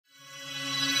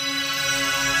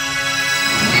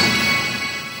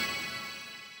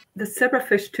The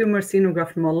zebrafish tumor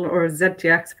xenograft model, or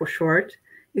ZTX for short,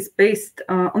 is based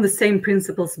on the same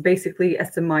principles basically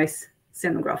as the mice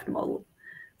xenograft model.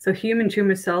 So human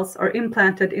tumor cells are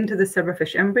implanted into the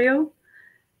zebrafish embryo,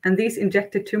 and these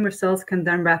injected tumor cells can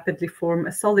then rapidly form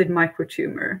a solid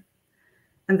microtumor.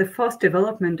 And the fast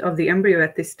development of the embryo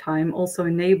at this time also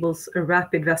enables a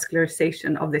rapid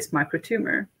vascularization of this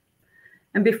microtumor.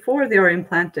 And before they are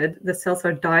implanted, the cells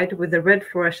are dyed with a red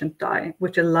fluorescent dye,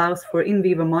 which allows for in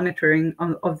vivo monitoring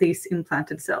of these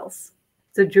implanted cells.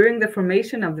 So during the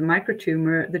formation of the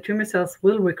microtumor, the tumor cells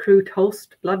will recruit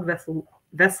host blood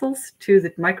vessels to the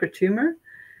microtumor.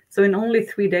 So in only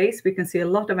 3 days, we can see a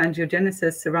lot of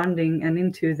angiogenesis surrounding and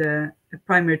into the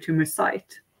primary tumor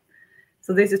site.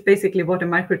 So this is basically what a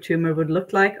microtumor would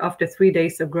look like after 3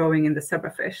 days of growing in the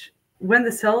zebrafish. When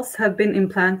the cells have been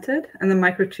implanted and the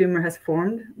microtumor has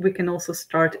formed, we can also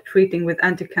start treating with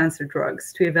anti-cancer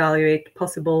drugs to evaluate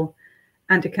possible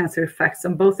anti-cancer effects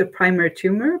on both the primary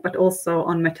tumor, but also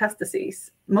on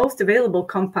metastases. Most available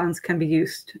compounds can be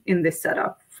used in this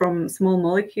setup, from small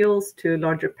molecules to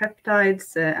larger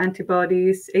peptides,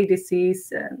 antibodies,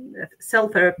 ADCs, cell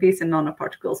therapies, and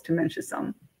nanoparticles, to mention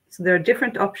some. So there are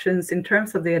different options in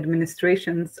terms of the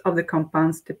administrations of the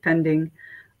compounds depending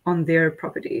on their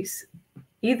properties.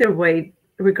 Either way,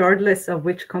 regardless of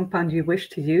which compound you wish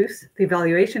to use, the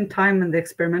evaluation time and the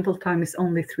experimental time is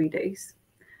only 3 days.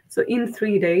 So in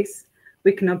 3 days,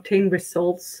 we can obtain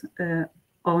results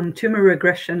on tumor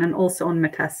regression and also on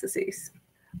metastases.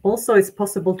 Also, it's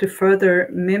possible to further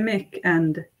mimic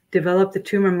and develop the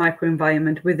tumor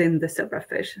microenvironment within the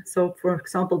zebrafish. So for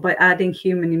example, by adding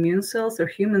human immune cells or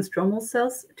human stromal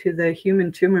cells to the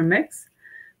human tumor mix,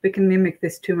 we can mimic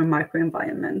this tumor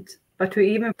microenvironment. But to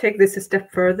even take this a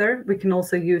step further, we can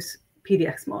also use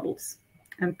PDX models.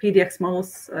 And PDX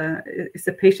models is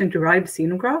a patient-derived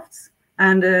xenografts.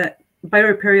 And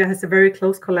BioReparia has a very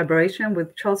close collaboration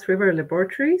with Charles River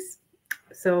Laboratories.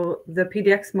 So the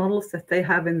PDX models that they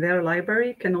have in their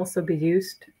library can also be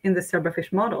used in the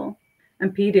zebrafish model.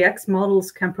 And PDX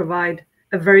models can provide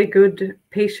a very good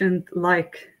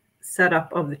patient-like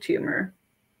setup of the tumor.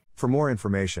 For more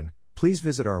information, please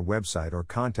visit our website or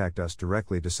contact us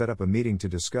directly to set up a meeting to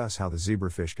discuss how the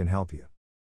zebrafish can help you.